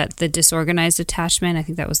show that the disorganized attachment, I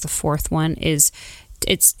think that was the 4th one, it's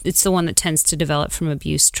the one that tends to develop from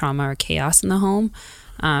abuse, trauma, or chaos in the home.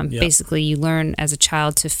 Basically, you learn as a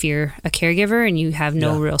child to fear a caregiver, and you have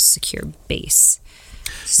no real secure base.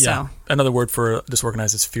 So another word for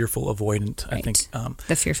disorganized is fearful, avoidant. Right. I think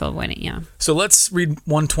the fearful, avoidant. Yeah. So let's read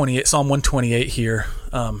 128, Psalm 128 here.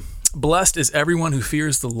 Blessed is everyone who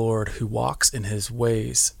fears the Lord, who walks in his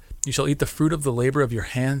ways. You shall eat the fruit of the labor of your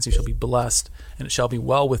hands. You shall be blessed, and it shall be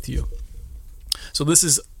well with you. So this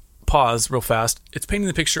is, pause real fast. It's painting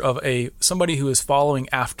the picture of somebody who is following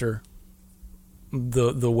after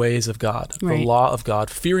the ways of God, right. The law of God.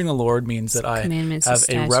 Fearing the Lord means that I have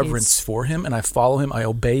a reverence for him, and I follow him. I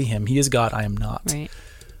obey him. He is God. I am not. Right.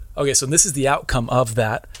 Okay, so this is the outcome of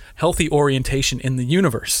that healthy orientation in the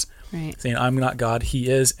universe. Right. Saying, I'm not God, he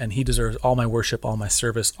is, and he deserves all my worship, all my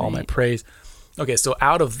service, all my praise. Okay, so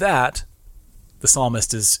out of that, the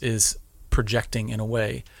psalmist is projecting in a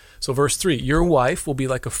way. So verse 3, your wife will be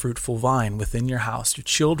like a fruitful vine within your house. Your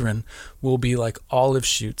children will be like olive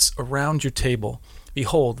shoots around your table.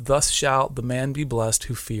 Behold, thus shall the man be blessed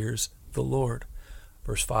who fears the Lord.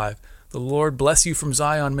 Verse 5, the Lord bless you from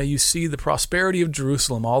Zion. May you see the prosperity of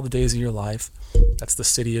Jerusalem all the days of your life. That's the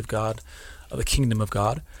city of God, the kingdom of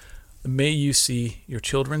God. May you see your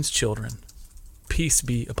children's children. Peace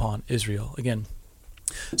be upon Israel. Again,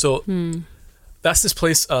 so that's this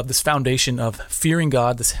place of this foundation of fearing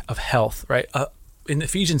God, of health, right? In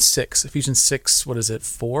Ephesians 6, what is it,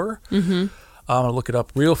 4? Mm-hmm. I'm going to look it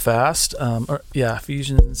up real fast.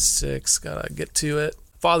 Ephesians 6, got to get to it.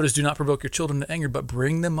 Fathers, do not provoke your children to anger, but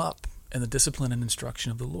bring them up in the discipline and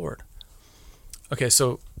instruction of the Lord. Okay,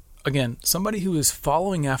 so again, somebody who is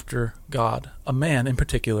following after God, a man in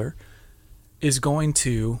particular, is going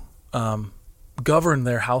to govern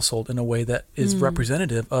their household in a way that is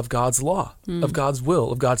representative of God's law, of God's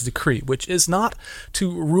will, of God's decree, which is not to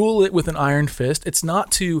rule it with an iron fist. It's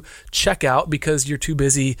not to check out because you're too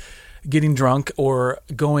busy getting drunk or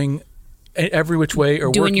going every which way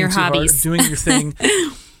or doing working your too hobbies. hard, doing your thing.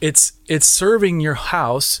 It's serving your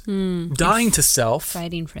house, dying to self,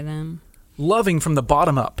 fighting for them, loving from the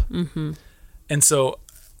bottom up. Mm-hmm. And so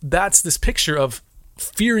that's this picture of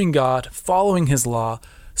fearing God, following his law,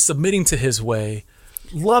 submitting to his way,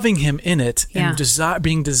 loving him in it, and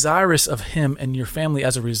being desirous of him and your family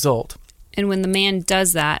as a result. And when the man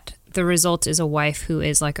does that, the result is a wife who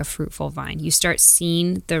is like a fruitful vine. You start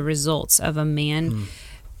seeing the results of a man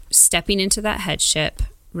stepping into that headship,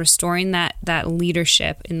 restoring that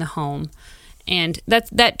leadership in the home. And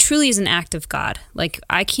that truly is an act of God. Like,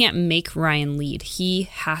 I can't make Ryan lead. He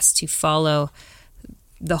has to follow.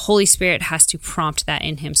 The Holy Spirit has to prompt that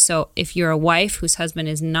in him. So if you're a wife whose husband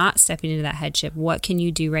is not stepping into that headship, what can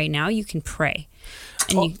you do right now? You can pray.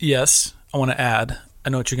 Yes, I want to add. I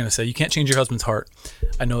know what you're going to say. You can't change your husband's heart.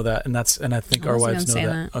 I know that, and I think our wives know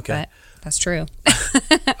that. Okay, that's true.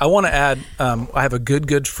 I want to add. I have a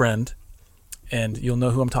good friend, and you'll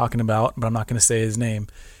know who I'm talking about, but I'm not going to say his name.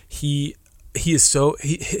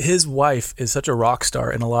 His wife is such a rock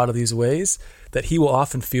star in a lot of these ways that he will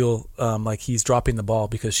often feel like he's dropping the ball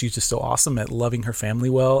because she's just so awesome at loving her family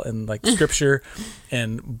well and like scripture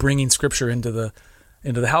and bringing scripture into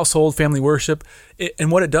the household, family worship. And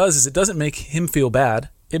what it does is it doesn't make him feel bad.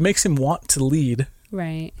 It makes him want to lead.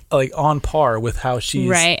 Right. Like on par with how she's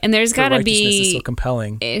right. And there's got to be is so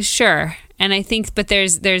compelling. Sure. And I think, but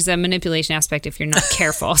there's a manipulation aspect if you're not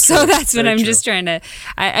careful. So that's what I'm just trying to,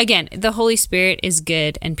 again, the Holy Spirit is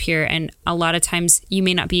good and pure. And a lot of times you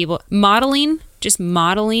may not be able, modeling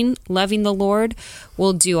loving the Lord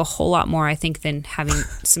will do a whole lot more, I think, than having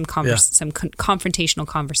some confrontational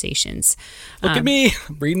conversations. Look at me,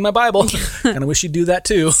 reading my Bible. Kind of wish you'd do that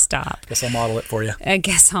too. Stop. Guess I'll model it for you. I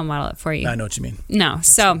guess I'll model it for you. I know what you mean. No.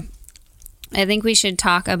 So I think we should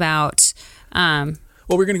talk about... well,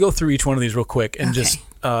 we're going to go through each one of these real quick and just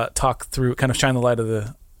talk through, kind of shine the light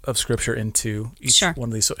of Scripture into each one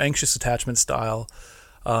of these. So anxious attachment style.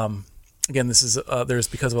 Again, this is there's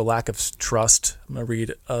because of a lack of trust. I'm going to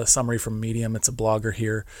read a summary from Medium. It's a blogger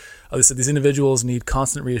here. They said these individuals need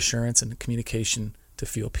constant reassurance and communication to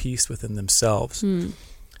feel peace within themselves.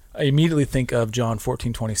 I immediately think of John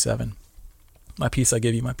 14:27. My peace I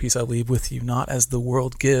give you, my peace I leave with you. Not as the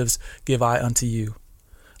world gives, give I unto you.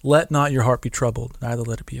 Let not your heart be troubled, neither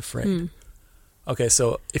let it be afraid. Okay,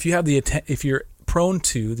 so if you're prone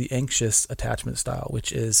to the anxious attachment style,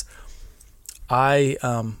 which is I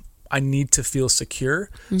need to feel secure,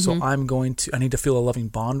 so I need to feel a loving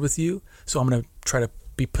bond with you, so I'm going to try to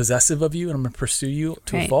be possessive of you and I'm going to pursue you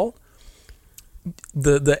to a fault.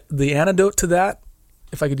 The antidote to that,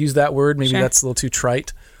 if I could use that word, maybe that's a little too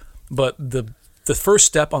trite, but the first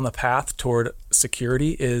step on the path toward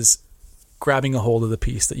security is grabbing a hold of the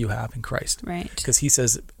peace that you have in Christ. Right. Because he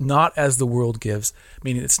says, not as the world gives,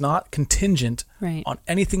 meaning it's not contingent on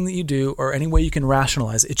anything that you do or any way you can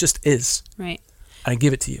rationalize it. It just is. Right. I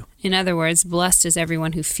give it to you. In other words, blessed is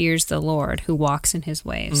everyone who fears the Lord, who walks in his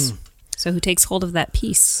ways. So who takes hold of that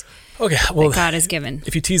peace that God has given.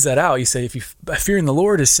 If you tease that out, you say, fearing the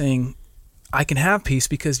Lord is saying, I can have peace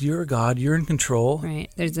because you're God, you're in control.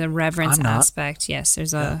 Right. There's a reverence aspect. Yes,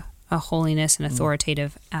 there's a holiness and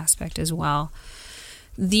authoritative aspect as well.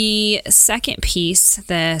 The second piece,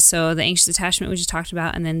 so the anxious attachment we just talked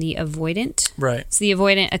about, and then the avoidant. Right. So the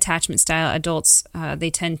avoidant attachment style, adults,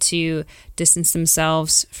 they tend to distance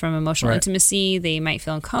themselves from emotional intimacy. They might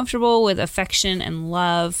feel uncomfortable with affection and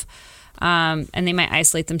love, and they might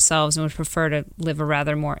isolate themselves and would prefer to live a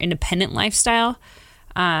rather more independent lifestyle.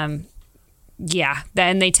 And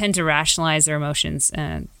they tend to rationalize their emotions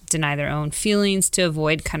and deny their own feelings to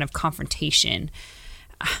avoid kind of confrontation.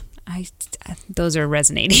 Those are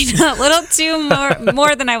resonating a little too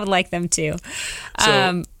more than I would like them to.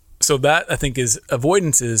 So that I think is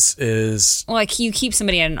avoidance is like you keep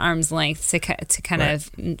somebody at an arm's length to kind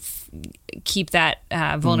of keep that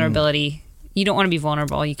vulnerability. You don't want to be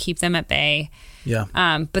vulnerable. You keep them at bay. Yeah.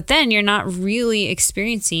 But then you're not really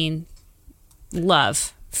experiencing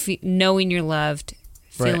love, knowing you're loved,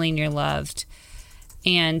 feeling you're loved,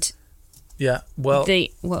 and. Yeah. Well,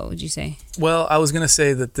 what would you say? Well, I was going to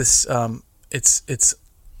say that this, it's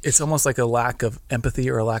almost like a lack of empathy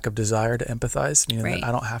or a lack of desire to empathize. That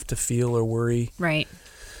I don't have to feel or worry. Right.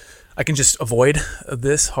 I can just avoid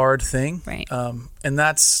this hard thing. Right. And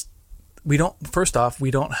first off, we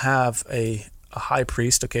don't have a high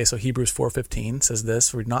priest. Okay. So Hebrews 4:15 says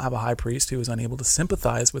this: we do not have a high priest who is unable to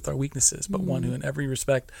sympathize with our weaknesses, but one who in every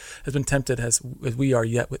respect has been tempted as we are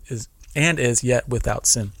is yet without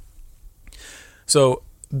sin. So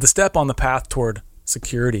the step on the path toward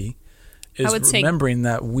security is remembering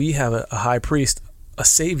that we have a high priest, a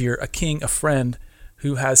savior, a king, a friend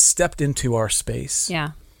who has stepped into our space. Yeah.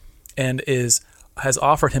 And has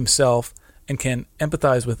offered himself and can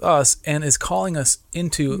empathize with us and is calling us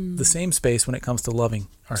into the same space when it comes to loving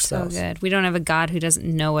ourselves. So good. We don't have a God who doesn't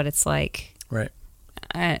know what it's like. Right.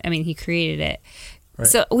 I mean, he created it. Right.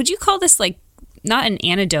 So would you call this like not an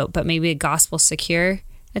antidote, but maybe a gospel secure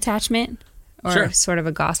attachment? Or sort of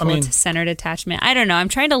a gospel-centered attachment. I don't know. I'm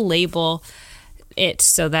trying to label it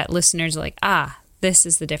so that listeners are like, this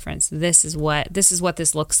is the difference. This is what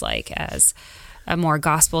this looks like as a more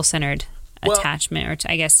gospel-centered attachment, or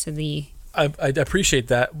I guess to the... I appreciate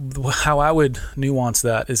that. How I would nuance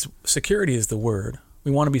that is security is the word.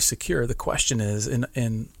 We want to be secure. The question is,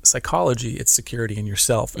 in psychology, it's security in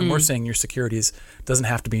yourself. And we're saying your security doesn't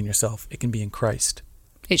have to be in yourself. It can be in Christ.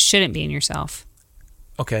 It shouldn't be in yourself.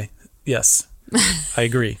 Okay. Yes. I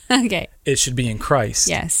agree. Okay. It should be in Christ.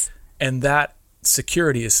 Yes. And that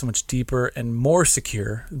security is so much deeper and more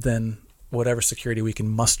secure than whatever security we can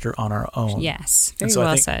muster on our own. Yes. Very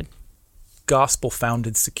well said.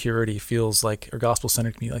 Gospel-founded security feels like, or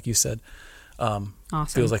gospel-centered community, like you said, awesome.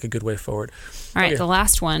 Feels like a good way forward. All right, the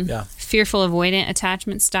last one. Yeah. Fearful avoidant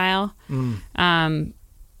attachment style.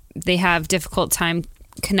 They have difficult time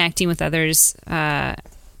connecting with others,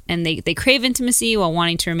 and they crave intimacy while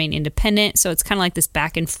wanting to remain independent. So it's kind of like this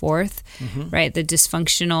back and forth, right? The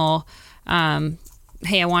dysfunctional,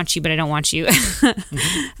 hey, I want you, but I don't want you.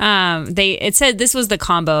 It said this was the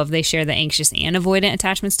combo of they share the anxious and avoidant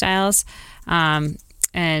attachment styles.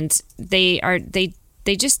 And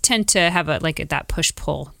they just tend to have that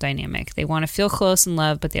push-pull dynamic. They want to feel close and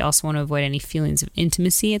love, but they also want to avoid any feelings of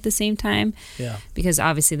intimacy at the same time. Yeah. Because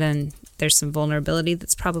obviously then there's some vulnerability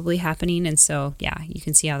that's probably happening. And so, you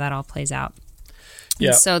can see how that all plays out. Yeah.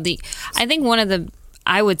 And so I think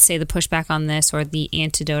I would say the pushback on this, or the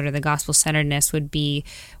antidote, or the gospel-centeredness, would be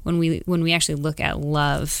when we actually look at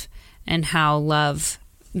love and how love,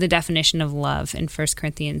 the definition of love in 1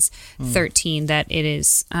 Corinthians 13, that it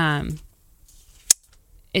is...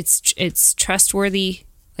 It's trustworthy.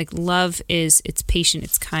 Like love it's patient,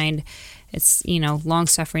 it's kind, it's long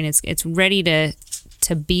suffering. It's ready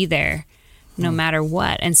to be there, no matter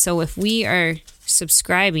what. And so if we are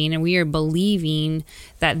subscribing and we are believing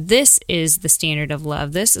that this is the standard of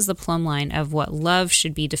love, this is the plumb line of what love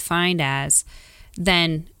should be defined as,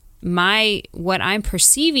 then what I'm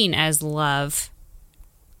perceiving as love,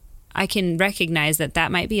 I can recognize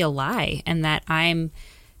that might be a lie, and that I'm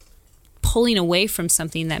pulling away from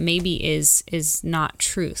something that maybe is not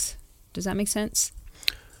truth. Does that make sense?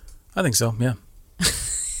 I think so, yeah.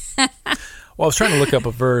 Well, I was trying to look up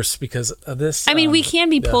a verse because of this. I mean, we can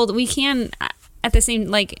be pulled. We can, at the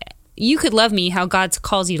same, you could love me how God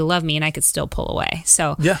calls you to love me, and I could still pull away.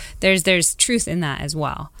 So there's truth in that as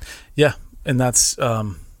well. Yeah, and that's,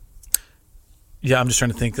 I'm just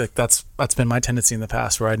trying to think, that's been my tendency in the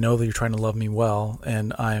past, where I know that you're trying to love me well,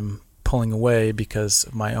 and I'm pulling away because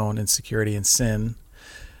of my own insecurity and sin.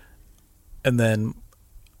 And then,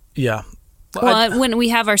 yeah. Well, when we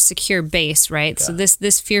have our secure base, right? Yeah. So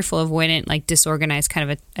this fearful, avoidant, like disorganized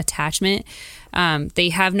kind of attachment, they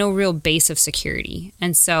have no real base of security.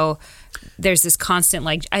 And so there's this constant,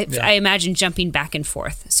 like, I imagine jumping back and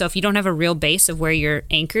forth. So if you don't have a real base of where you're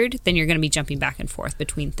anchored, then you're going to be jumping back and forth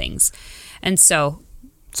between things. And so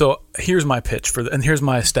here's my pitch and here's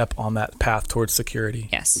my step on that path towards security.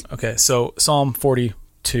 Yes. Okay. So Psalm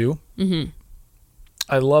 42. Mm-hmm.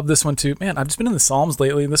 I love this one too. Man, I've just been in the Psalms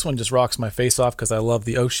lately. This one just rocks my face off because I love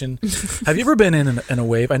the ocean. Have you ever been in a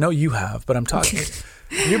wave? I know you have, but I'm talking.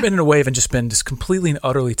 Have you ever been in a wave and just been completely and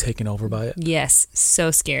utterly taken over by it? Yes,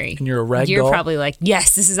 so scary. And you're a rag You're doll? probably like,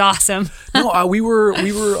 yes, this is awesome. No, we were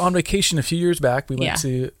on vacation a few years back. We went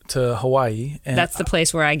to Hawaii. And that's the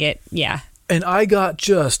place where I get, And I got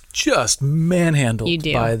just manhandled you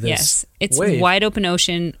do. by this yes. It's wave. wide open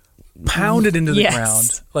ocean. Pounded into the Yes.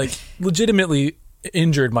 ground. Like, legitimately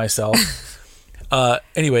injured myself.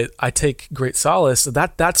 Anyway, I take great solace.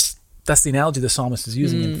 That's the analogy the psalmist is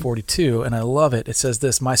using in 42, and I love it. It says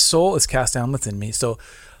this: "My soul is cast down within me." So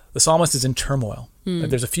the psalmist is in turmoil.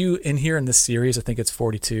 There's a few in here in this series. I think it's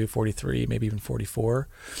 42, 43, maybe even 44.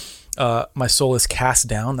 My soul is cast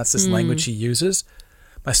down. That's this language he uses.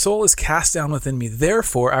 My soul is cast down within me.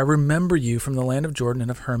 Therefore, I remember you from the land of Jordan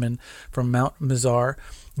and of Hermon, from Mount Mizar.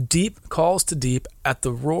 Deep calls to deep at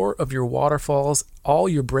the roar of your waterfalls. All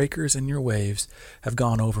your breakers and your waves have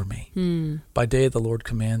gone over me. By day, the Lord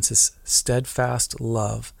commands his steadfast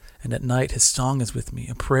love, and at night his song is with me,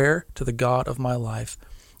 a prayer to the God of my life.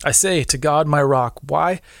 I say to God, my rock,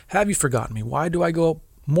 why have you forgotten me? Why do I go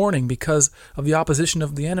mourning because of the opposition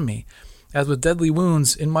of the enemy? As with deadly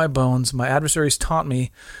wounds in my bones, my adversaries taunt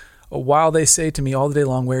me, while they say to me all the day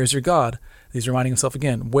long, where is your God? He's reminding himself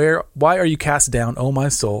again, why are you cast down, O my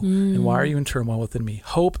soul, and why are you in turmoil within me?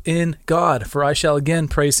 Hope in God, for I shall again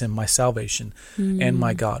praise him, my salvation and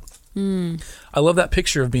my God. I love that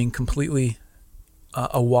picture of being completely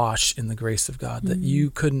awash in the grace of God, that you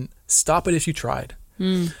couldn't stop it if you tried.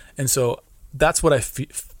 And so that's what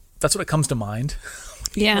that's what comes to mind.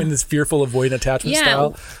 In this fearful, avoidant attachment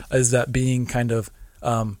style, is that being kind of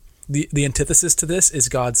the antithesis to this is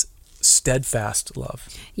God's steadfast love.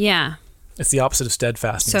 Yeah. It's the opposite of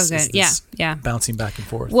steadfastness. So good. Yeah. Bouncing back and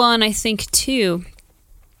forth. Well, and I think too,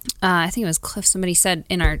 I think it was Cliff, somebody said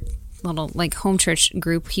in our little like home church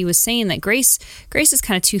group, he was saying that grace is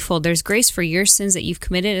kind of twofold. There's grace for your sins that you've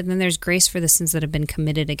committed, and then there's grace for the sins that have been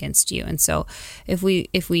committed against you. And so if we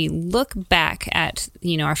look back at,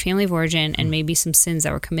 our family of origin and maybe some sins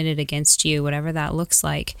that were committed against you, whatever that looks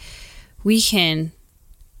like, we can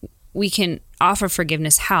offer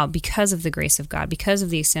forgiveness. How? Because of the grace of God, because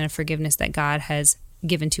of the extent of forgiveness that God has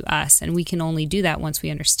given to us. And we can only do that once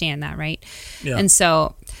we understand that, right? Yeah. And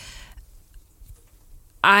so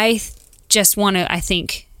I just want to, I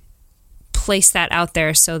think, place that out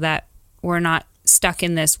there so that we're not stuck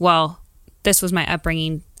in this, well, this was my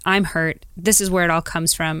upbringing, I'm hurt, this is where it all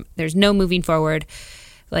comes from, there's no moving forward,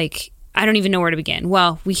 like, I don't even know where to begin.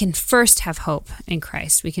 Well, we can first have hope in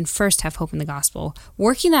Christ. We can first have hope in the gospel.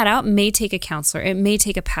 Working that out may take a counselor. It may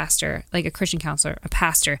take a pastor, like a Christian counselor, a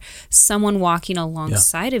pastor, someone walking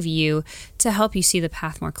alongside of you to help you see the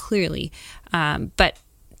path more clearly. But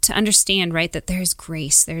to understand, right, that there's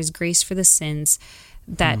grace. There's grace for the sins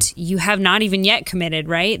that you have not even yet committed,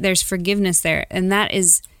 right? There's forgiveness there. And that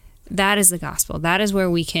is the gospel. That is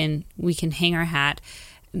where we can hang our hat.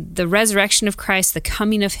 The resurrection of Christ, the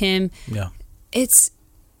coming of him, it's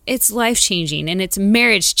life-changing and it's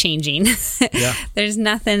marriage-changing. There's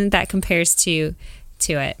nothing that compares to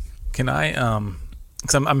it. Can I,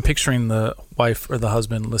 because I'm picturing the wife or the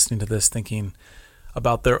husband listening to this thinking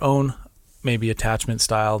about their own maybe attachment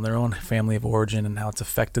style and their own family of origin and how it's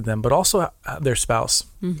affected them, but also their spouse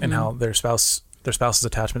and how their spouse's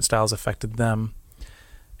attachment styles affected them.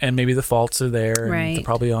 And maybe the faults are there and they're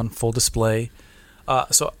probably on full display.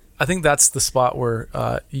 So I think that's the spot where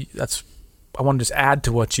I want to just add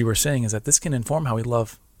to what you were saying, is that this can inform how we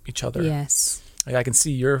love each other. Yes. Like, I can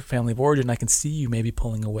see your family of origin. I can see you maybe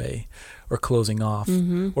pulling away or closing off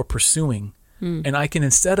or pursuing. And I can,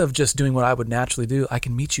 instead of just doing what I would naturally do, I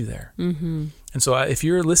can meet you there. And so if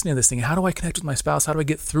you're listening to this thing, how do I connect with my spouse? How do I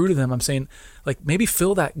get through to them? I'm saying, like, maybe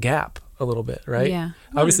fill that gap a little bit, right? Yeah.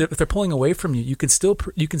 Obviously, if they're pulling away from you, you can still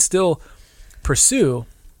pursue,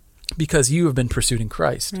 because you have been pursued in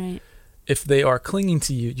Christ. Right. If they are clinging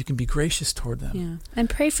to you, you can be gracious toward them. Yeah. And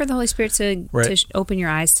pray for the Holy Spirit to open your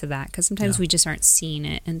eyes to that, because sometimes we just aren't seeing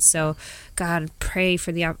it. And so, God, I pray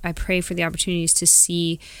for the opportunities to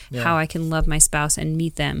see how I can love my spouse and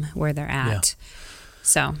meet them where they're at.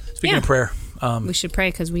 So, speaking of prayer, we should pray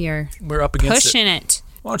because we're up against pushing it.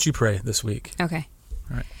 Why don't you pray this week? Okay.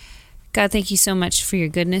 All right. God, thank you so much for your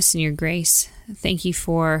goodness and your grace. Thank you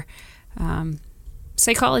for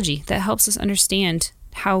psychology that helps us understand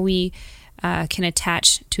how we can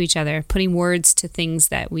attach to each other, putting words to things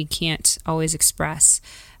that we can't always express.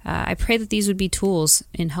 I pray that these would be tools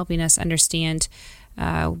in helping us understand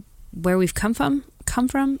where we've come from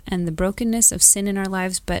and the brokenness of sin in our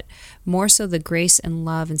lives, but more so the grace and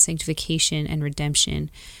love and sanctification and redemption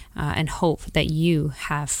and hope that you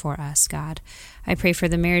have for us, God. I pray for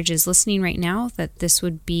the marriages listening right now that this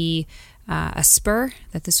would be a spur,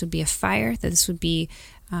 that this would be a fire, that this would be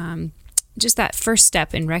just that first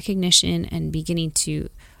step in recognition and beginning to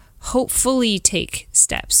hopefully take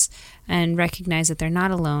steps and recognize that they're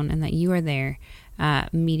not alone and that you are there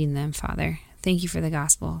meeting them, Father. Thank you for the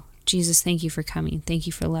gospel. Jesus, thank you for coming. Thank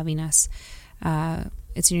you for loving us.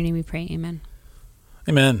 It's in your name we pray. Amen.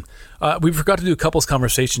 Amen. We forgot to do a couples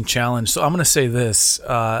conversation challenge, so I'm going to say this.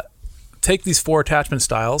 Take these 4 attachment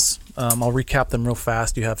styles. I'll recap them real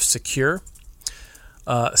fast. You have secure.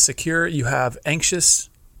 You have anxious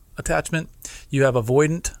attachment. You have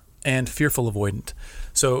avoidant and fearful avoidant.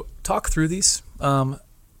 So talk through these.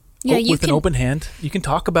 With an open hand. You can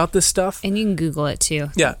talk about this stuff. And you can Google it too.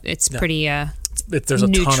 Yeah. It's pretty there's a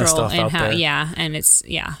ton of stuff out there. Yeah, and it's,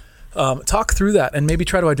 talk through that and maybe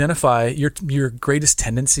try to identify your greatest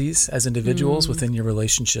tendencies as individuals within your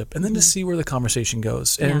relationship, and then just see where the conversation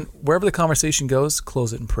goes. And wherever the conversation goes,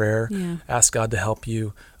 close it in prayer. Yeah. Ask God to help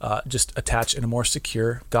you just attach in a more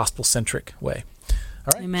secure, gospel-centric way.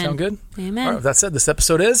 All right, Amen. Sound good? Amen. All right, with that said, this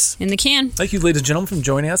episode is in the can. Thank you, ladies and gentlemen, for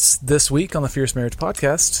joining us this week on the Fierce Marriage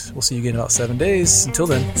Podcast. We'll see you again in about 7 days. Until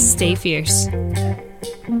then, stay fierce.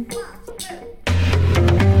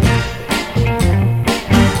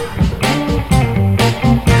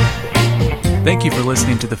 Thank you for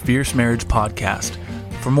listening to the Fierce Marriage Podcast.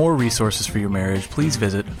 For more resources for your marriage, please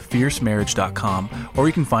visit fiercemarriage.com, or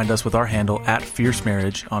you can find us with our handle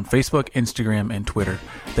 @FierceMarriage on Facebook, Instagram, and Twitter.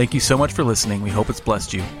 Thank you so much for listening. We hope it's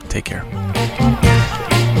blessed you. Take care.